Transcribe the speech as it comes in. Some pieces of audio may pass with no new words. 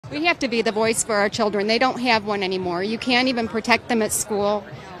We have to be the voice for our children. They don't have one anymore. You can't even protect them at school.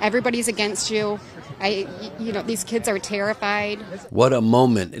 Everybody's against you. These kids are terrified. What a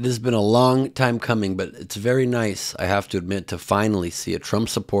moment. It has been a long time coming, but it's very nice, I have to admit, to finally see a Trump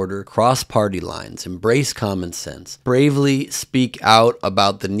supporter cross party lines, embrace common sense, bravely speak out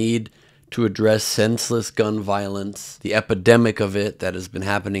about the need to address senseless gun violence, the epidemic of it that has been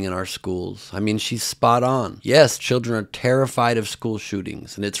happening in our schools. I mean, she's spot on. Yes, children are terrified of school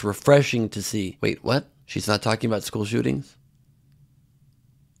shootings, and it's refreshing to see. Wait, what? She's not talking about school shootings?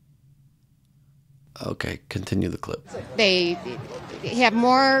 Okay, continue the clip. They have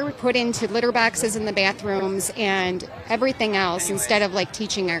more put into litter boxes in the bathrooms and everything else instead of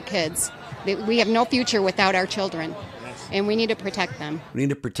teaching our kids. We have no future without our children, and we need to protect them. We need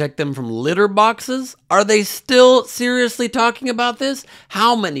to protect them from litter boxes? Are they still seriously talking about this?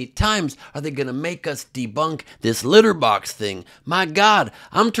 How many times are they going to make us debunk this litter box thing? My God,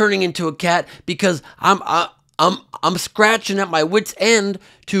 I'm turning into a cat because I'm scratching at my wit's end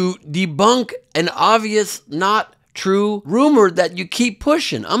to debunk an obvious not true rumor that you keep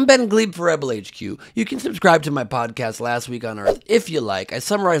pushing. I'm Ben Gleib for Rebel HQ. You can subscribe to my podcast Last Week on Earth if you like. I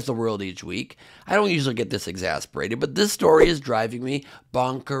summarize the world each week. I don't usually get this exasperated, but this story is driving me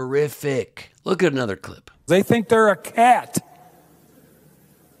bonkerific. Look at another clip. They think they're a cat.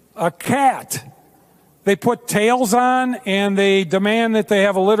 A cat. They put tails on and they demand that they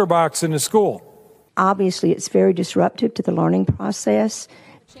have a litter box in the school. Obviously, it's very disruptive to the learning process.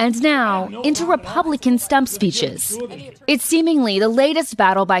 And now, into Republican stump speeches. It's seemingly the latest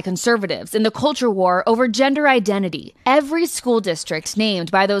battle by conservatives in the culture war over gender identity. Every school district named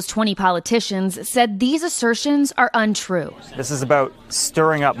by those 20 politicians said these assertions are untrue. This is about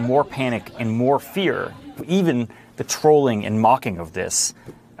stirring up more panic and more fear. Even the trolling and mocking of this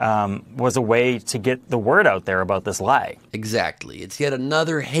was a way to get the word out there about this lie. Exactly. It's yet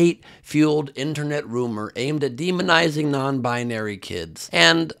another hate-fueled internet rumor aimed at demonizing non-binary kids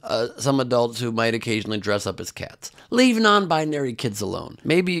and some adults who might occasionally dress up as cats. Leave non-binary kids alone.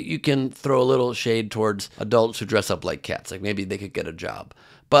 Maybe you can throw a little shade towards adults who dress up like cats. Like maybe they could get a job.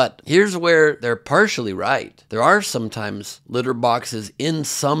 But here's where they're partially right. There are sometimes litter boxes in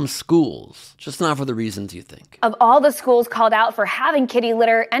some schools, just not for the reasons you think. Of all the schools called out for having kitty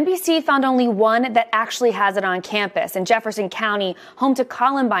litter, NBC found only one that actually has it on campus in Jefferson County, home to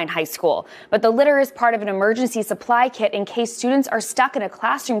Columbine High School. But the litter is part of an emergency supply kit in case students are stuck in a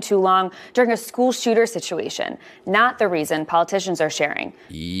classroom too long during a school shooter situation. Not the reason politicians are sharing.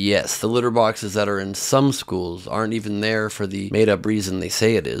 Yes, the litter boxes that are in some schools aren't even there for the made-up reason they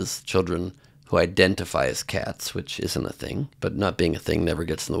say it is. Children who identify as cats, which isn't a thing, but not being a thing never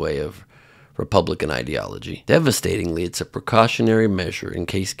gets in the way of Republican ideology. Devastatingly, it's a precautionary measure in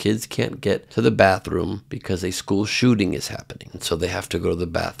case kids can't get to the bathroom because a school shooting is happening. And so they have to go to the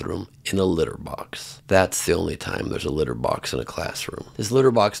bathroom in a litter box. That's the only time there's a litter box in a classroom. This litter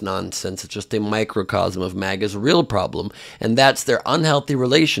box nonsense is just a microcosm of MAGA's real problem, and that's their unhealthy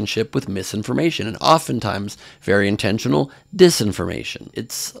relationship with misinformation, and oftentimes very intentional disinformation.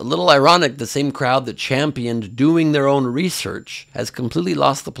 It's a little ironic the same crowd that championed doing their own research has completely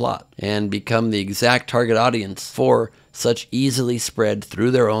lost the plot and become the exact target audience for such easily spread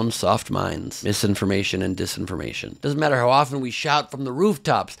through their own soft minds misinformation and disinformation. Doesn't matter how often we shout from the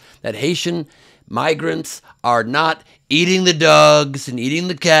rooftops that Haitian migrants are not eating the dogs and eating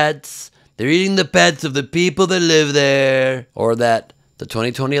the cats, they're eating the pets of the people that live there, or that the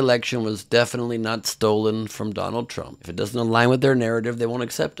 2020 election was definitely not stolen from Donald Trump. If it doesn't align with their narrative, they won't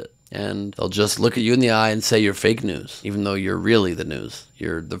accept it. And they'll just look at you in the eye and say you're fake news, even though you're really the news.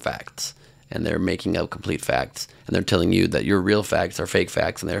 You're the facts. And they're making up complete facts. And they're telling you that your real facts are fake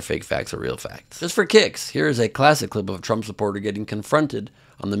facts and their fake facts are real facts. Just for kicks, here is a classic clip of a Trump supporter getting confronted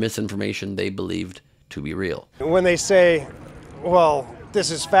on the misinformation they believed to be real. When they say, well, this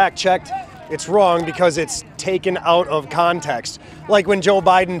is fact-checked, it's wrong because it's taken out of context. Like when Joe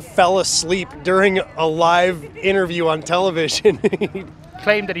Biden fell asleep during a live interview on television.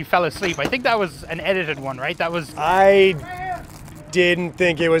 Claimed that he fell asleep. I think that was an edited one, right? That was... I didn't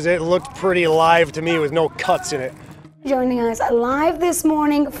think it was. It looked pretty live to me with no cuts in it. Joining us live this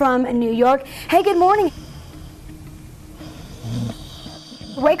morning from New York. Hey, good morning.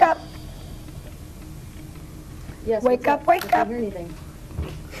 Wake up. Yes. Wake up, wake up. I can't hear anything.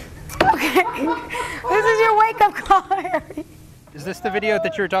 Okay. This is your wake-up call, Harry. Is this the video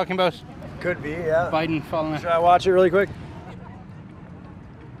that you were talking about? Could be, yeah. Biden falling. Should I watch it really quick?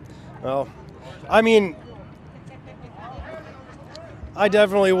 Well, I mean, I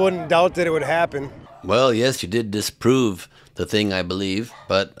definitely wouldn't doubt that it would happen. Well, yes, you did disprove the thing I believe,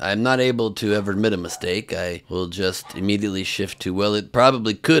 but I'm not able to ever admit a mistake. I will just immediately shift to, well, it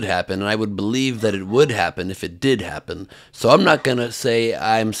probably could happen, and I would believe that it would happen if it did happen. So I'm not going to say,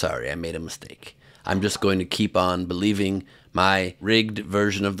 I'm sorry, I made a mistake. I'm just going to keep on believing my rigged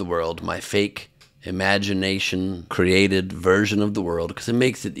version of the world, my fake imagination created version of the world, because it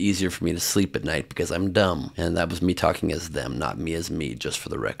makes it easier for me to sleep at night because I'm dumb. And that was me talking as them, not me as me, just for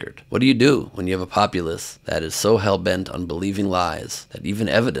the record. What do you do when you have a populace that is so hell-bent on believing lies that even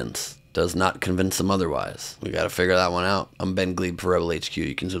evidence does not convince them otherwise? We got to figure that one out. I'm Ben Gleib for Rebel HQ.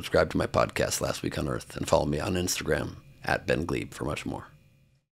 You can subscribe to my podcast, Last Week on Earth, and follow me on Instagram @Ben Gleib for much more.